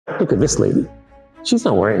Look at this lady. She's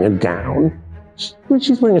not wearing a gown.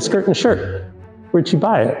 She's wearing a skirt and a shirt. Where'd she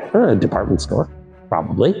buy it? A department store,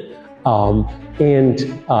 probably.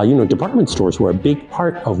 Department stores were a big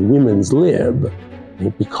part of women's lib,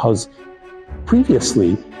 right? Because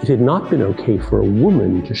previously it had not been okay for a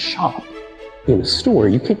woman to shop in a store.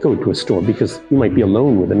 You can't go to a store because you might be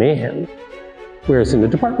alone with a man. Whereas in a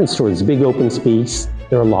department store, there's a big open space.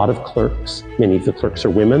 There are a lot of clerks. Many of the clerks are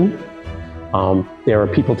women. There are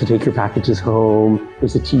people to take your packages home.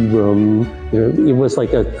 There's a tea room. It was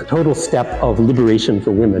like a total step of liberation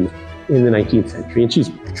for women in the 19th century. And she's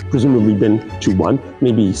presumably been to one,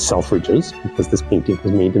 maybe Selfridges, because this painting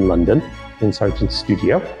was made in London in Sargent's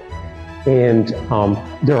studio. And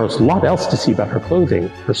there is a lot else to see about her clothing.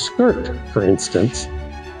 Her skirt, for instance,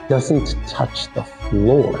 doesn't touch the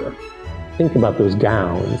floor. Think about those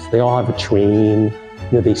gowns. They all have a train.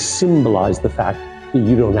 They symbolize the fact that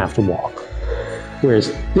you don't have to walk.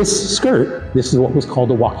 Whereas this skirt, this is what was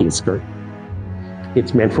called a walking skirt.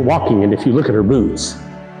 It's meant for walking, and if you look at her boots,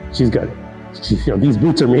 she's good. These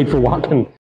boots are made for walking.